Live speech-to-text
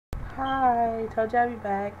Hi, told you I'd be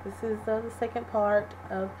back. This is the second part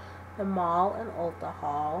of the mall and Ulta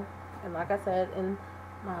haul. And like I said in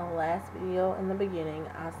my last video in the beginning,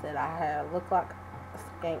 I said I look like a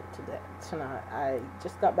skank tonight. I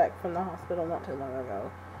just got back from the hospital not too long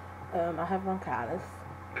ago. I have bronchitis.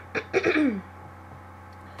 And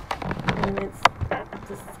it's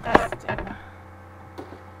disgusting.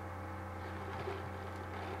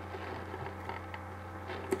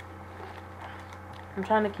 I'm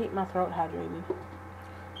trying to keep my throat hydrated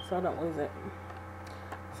so I don't lose it.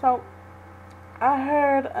 So, I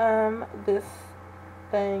heard this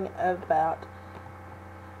thing about,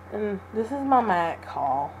 and this is my MAC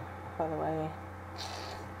haul, by the way.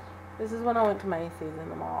 This is when I went to Macy's in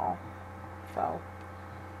the mall. So,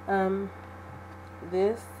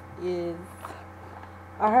 this is,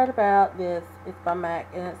 I heard about this. It's by MAC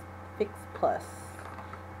and it's Fix Plus.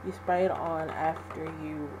 You spray it on after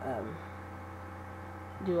you,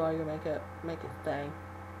 do all your makeup, make it stay.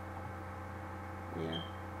 Yeah.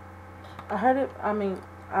 I heard it,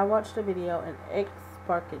 I watched a video and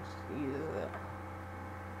Sparkage uses it.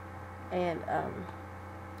 And,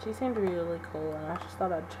 she seemed really cool and I just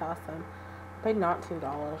thought I'd try some. I paid $19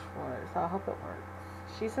 for it, so I hope it works.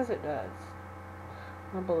 She says it does.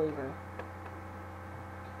 I believe her.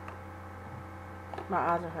 My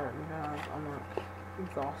eyes are hurting, guys. I'm like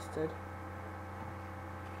exhausted.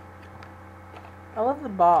 I love the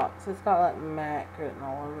box. It's got like MAC written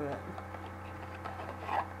all over it.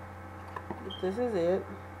 But this is it.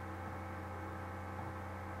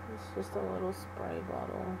 It's just a little spray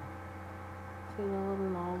bottle. See the little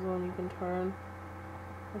nozzle and you can turn.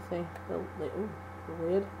 Let's see the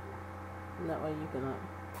lid. And that way you can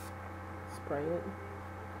spray it.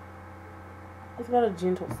 It's got a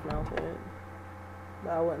gentle smell to it.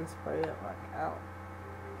 But I wouldn't spray it like out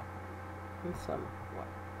in some way.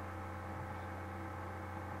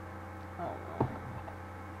 I don't know.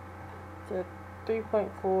 It's a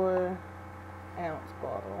 3.4 ounce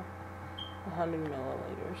bottle, 100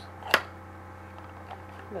 milliliters.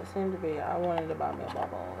 That seemed to be, I wanted to buy me a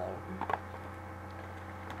bottle of that.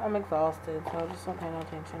 I'm exhausted, so I just don't pay no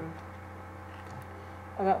attention.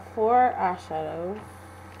 I got 4 eyeshadows.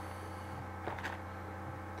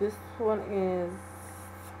 This one is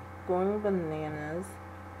Going Bananas.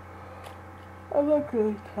 I'm not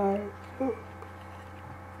really tired.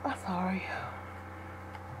 I'm sorry.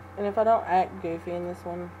 And if I don't act goofy in this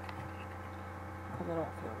one, because I don't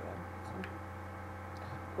feel good. So.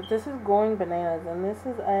 But this is Going Bananas, and this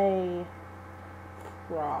is a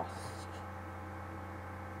frost.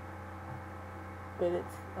 But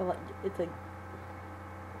it's a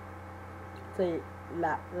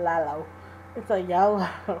lalo. It's a yellow.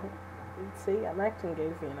 See, I'm acting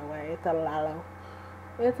goofy in a way. It's a lalo.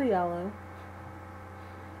 It's a yellow.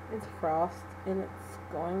 It's frost, and it's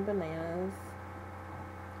Going Bananas.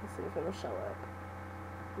 Let's see if it'll show up.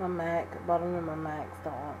 My MAC, bottom of my MACs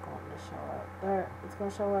don't want going to show up. There, it's going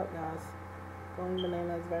to show up, guys. Going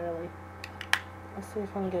Bananas, barely. Let's see if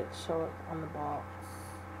I can get it to show up on the box.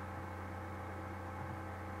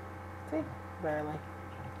 See? Barely.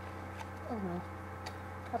 Oh no.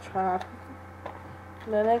 I tried.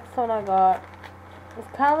 The next one I got is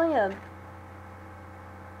kind of a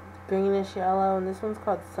greenish yellow, and this one's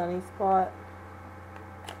called Sunny Spot.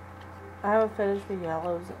 I have a fetish for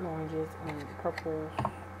yellows and oranges and purples.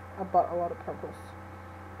 I bought a lot of purples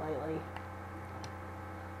lately.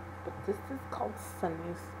 But this is called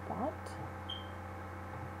Sunny Spot.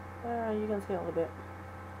 You can see a little bit.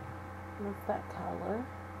 And it's that color.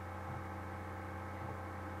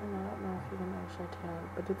 And I don't know if you can actually tell,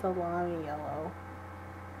 but it's a limey yellow.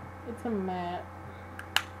 It's a matte.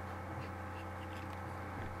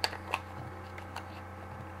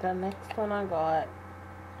 The next one I got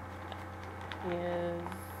is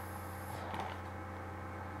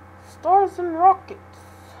Stars and Rockets.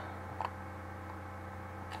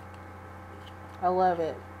 I love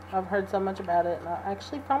it. I've heard so much about it, and I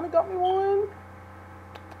actually finally got me one.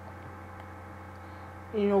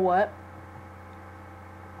 And you know what?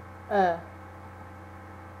 When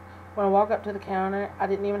I walk up to the counter, I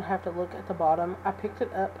didn't even have to look at the bottom. I picked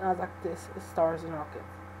it up, and I was like, this is Stars and Rockets.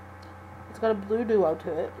 It's got a blue duo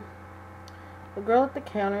to it. The girl at the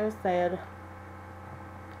counter said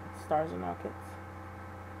Stars and Rockets.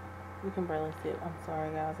 You can barely see it. I'm sorry,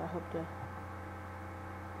 guys. I hope to.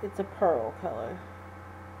 It's a pearl color.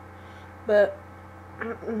 But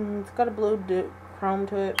it's got a blue chrome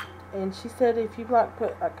to it. And she said if you like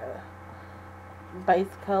put like a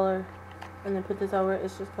base color and then put this over it,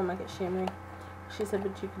 it's just going to make it shimmery. She said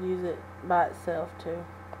but you could use it by itself too.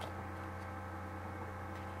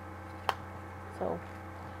 So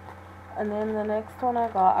And then the next one I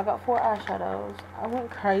got 4 eyeshadows. I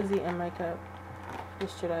went crazy in makeup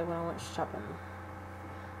yesterday when I went shopping.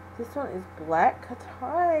 This one is Black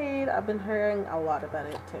Tide. I've been hearing a lot about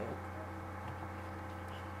it too.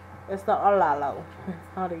 It's not a lalo.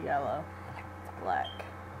 It's not a yellow. It's black.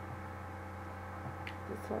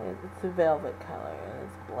 This one is, it's a velvet color. And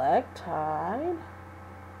it's Black Tide.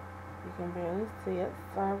 You can barely see it.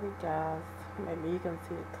 Sorry guys. Maybe you can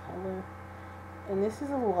see the color. And this is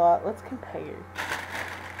a lot. Let's compare.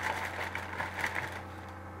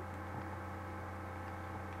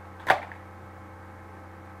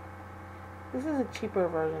 This is a cheaper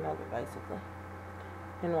version of it, basically.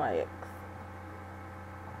 NYX.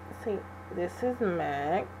 See, this is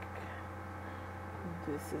MAC.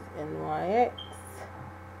 This is NYX.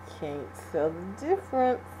 Can't tell the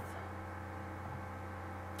difference.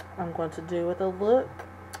 I'm going to do with a look,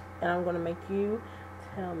 and I'm going to make you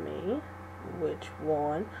tell me which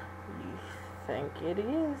one you think it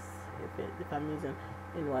is. If I'm using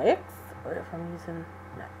NYX or if I'm using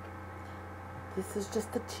MAC. This is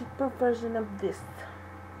just a cheaper version of this.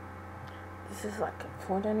 This is like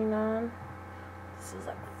 $4.99. This is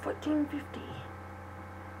like $14.50.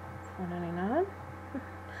 $4.99.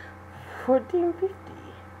 $14.50.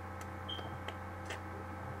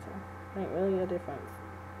 So ain't really a difference.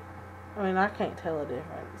 I mean, I can't tell a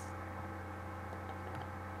difference.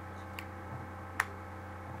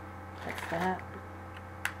 That's that.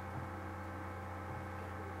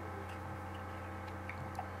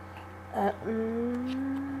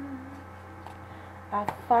 I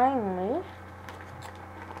finally,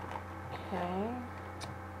 okay,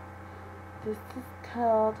 this is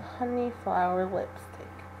called Honey Flower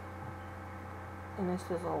Lipstick, and this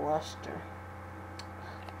is a luster.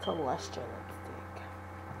 It's a luster lipstick,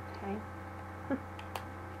 okay.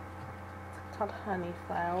 It's called Honey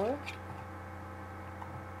Flower.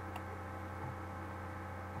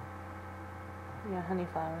 Yeah, Honey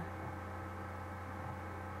Flower.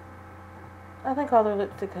 I think all their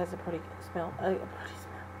lipstick has a pretty smell,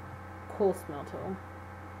 cool smell to them.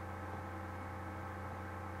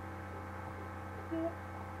 Yeah.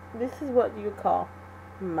 This is what you call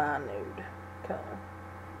my nude color,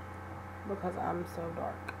 because I'm so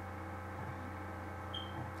dark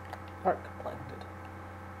complected.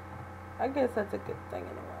 I guess that's a good thing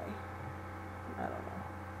in a way. I don't know.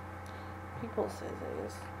 People say it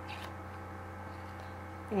is.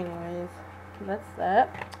 Anyways, that's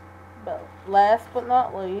that. But last but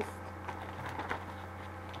not least,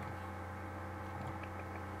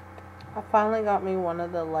 I finally got me one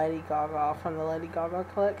of the Lady Gaga from the Lady Gaga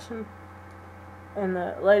collection. And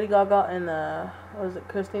the Lady Gaga and the, what was it,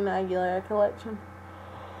 Christina Aguilera collection.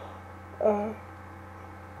 I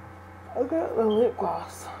got the lip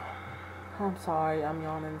gloss. I'm sorry, I'm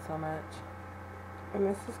yawning so much. And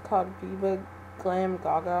this is called Viva Glam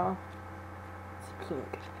Gaga. It's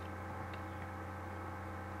pink.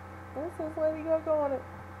 This is Lady Gaga on it.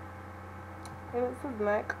 And it says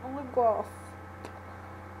MAC lip gloss.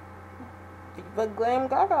 Viva Glam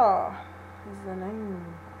Gaga is the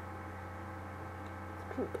name.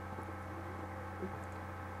 It's pink.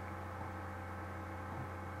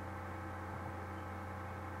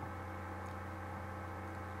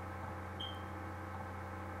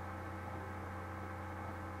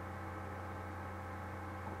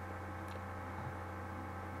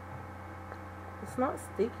 It's not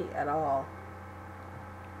sticky at all.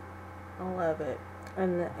 I love it.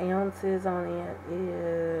 And the ounces on it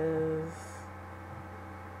is,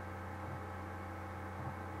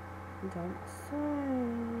 don't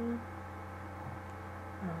say.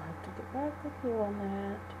 I'll have to get back with you on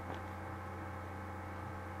that.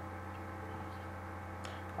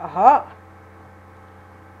 Aha!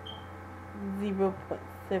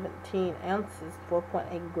 0.17 ounces,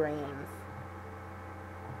 4.8 grams.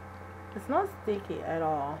 It's not sticky at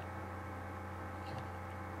all.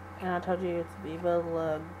 And I told you it's Viva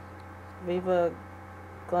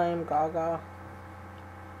Glam Gaga.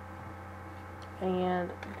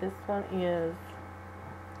 And this one is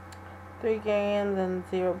 3 grams and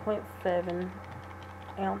 0.7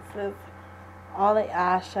 ounces. All the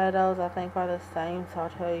eyeshadows I think are the same, so I'll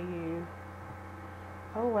tell you.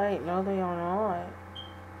 Oh wait, no they are not.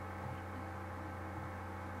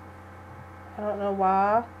 I don't know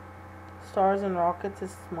why Stars and Rockets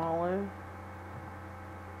is smaller.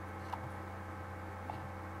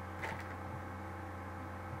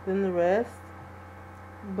 Than the rest.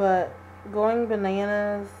 But Going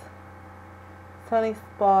Bananas, Sunny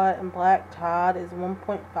Spot, and Black Tide is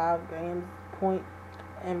 1.5 grams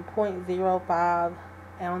and 0.05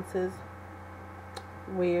 ounces,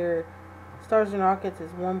 where Stars and Rockets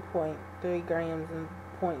is 1.3 grams and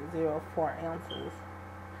 0.04 ounces.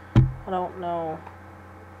 I don't know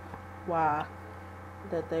why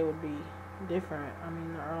that they would be different. I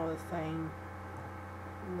mean, they're all the same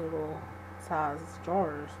little size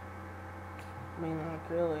jars. I mean, like,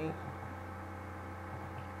 really.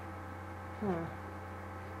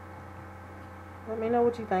 Let me know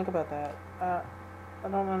what you think about that. I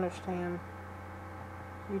don't understand.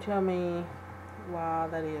 You tell me why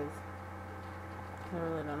that is. I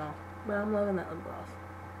really don't know. But I'm loving that lip gloss.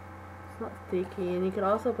 It's not sticky, and you could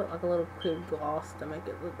also put like a little clear gloss to make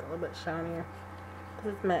it look a little bit shinier.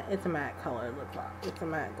 Cause it's matte. It's a matte color lip gloss. It's a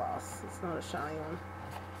matte gloss. It's not a shiny one.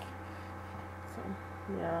 So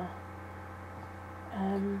yeah.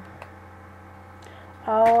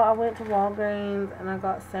 Oh, I went to Walgreens and I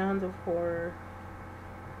got Sounds of Horror.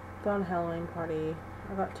 Gone Halloween Party.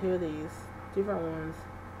 I got 2 of these, different ones.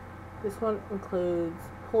 This one includes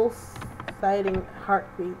pulsating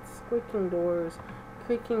heartbeats, squeaking doors,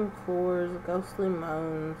 creaking floors, ghostly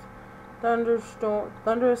moans, thunderous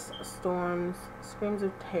storms, screams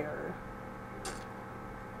of terror.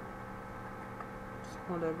 It's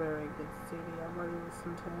not a very good CD. I've already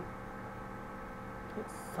listened to it. It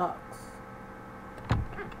sucks.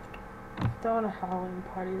 Throwing a Halloween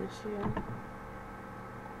party this year.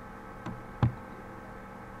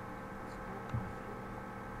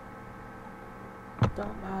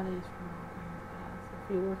 Don't buy these from Walgreens, guys.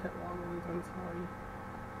 If you work at Walgreens, I'm sorry.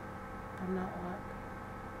 I'm not like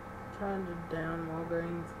trying to down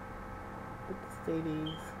Walgreens with the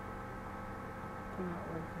CDs. They're not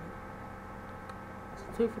worth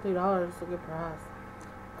it. 2 for $3 is a good price.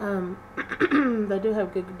 They do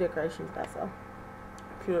have good decorations, guys, so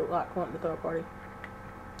if you like wanting to throw a party,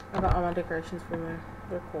 I got all my decorations from there.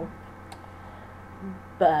 They're cool.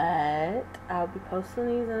 But I'll be posting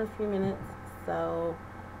these in a few minutes, so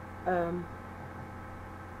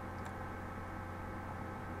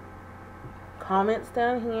comments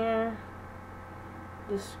down here,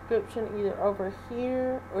 description either over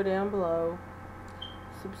here or down below,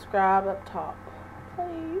 subscribe up top,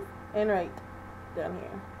 please, and rate down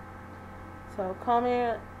here. So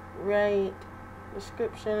comment, rate,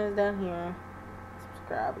 description is down here,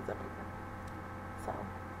 subscribe is up here. So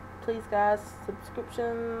please, guys,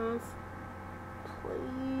 subscriptions,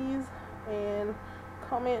 please, and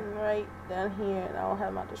comment and rate down here, and I'll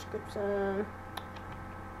have my description.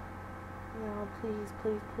 Yeah, please,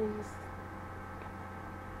 please, please.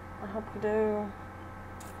 I hope you do.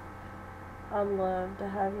 I'd love to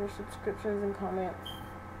have your subscriptions and comments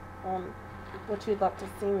on what you'd like to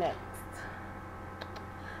see next.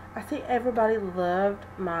 I see everybody loved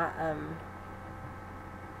my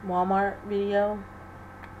Walmart video.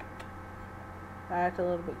 I acted a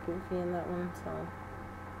little bit goofy in that one, so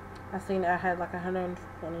I seen I had like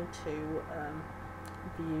 122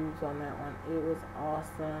 views on that one. It was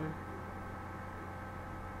awesome.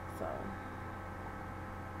 So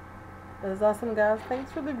it was awesome, guys.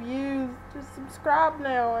 Thanks for the views. Just subscribe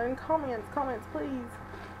now and comments, please.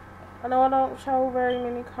 I know I don't show very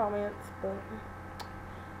many comments, but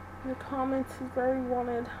your comments is very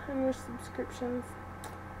wanted, and your subscriptions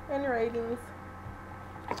and ratings.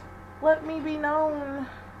 Let me be known.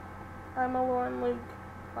 I'm a Lauren Luke.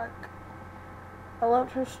 Like, I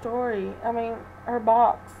loved her story. I mean, her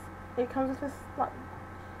box. It comes with this like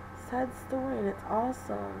sad story, and it's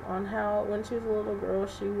awesome on how when she was a little girl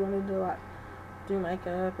she wanted to like do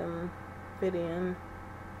makeup and fit in.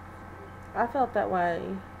 I felt that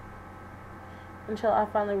way until I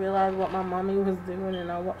finally realized what my mommy was doing,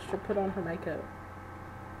 and I watched her put on her makeup.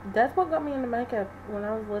 That's what got me into makeup when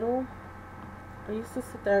I was little. I used to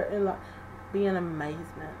sit there and like be in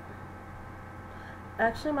amazement.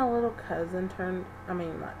 Actually, my little cousin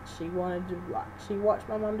she wanted to watch. She watched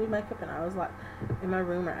my mom do makeup, and I was like in my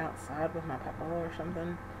room or outside with my papa or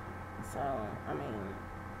something. So, I mean,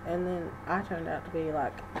 and then I turned out to be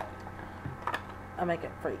like a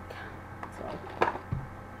makeup freak. So,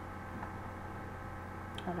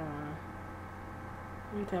 I don't know.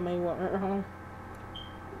 You tell me what went wrong.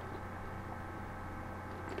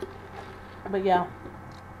 But yeah,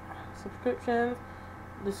 subscriptions,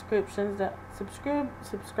 descriptions,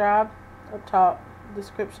 subscribe up top,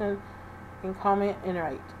 description, and comment and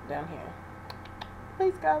rate down here.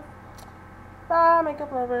 Please, guys. Bye,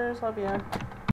 makeup lovers. Love you.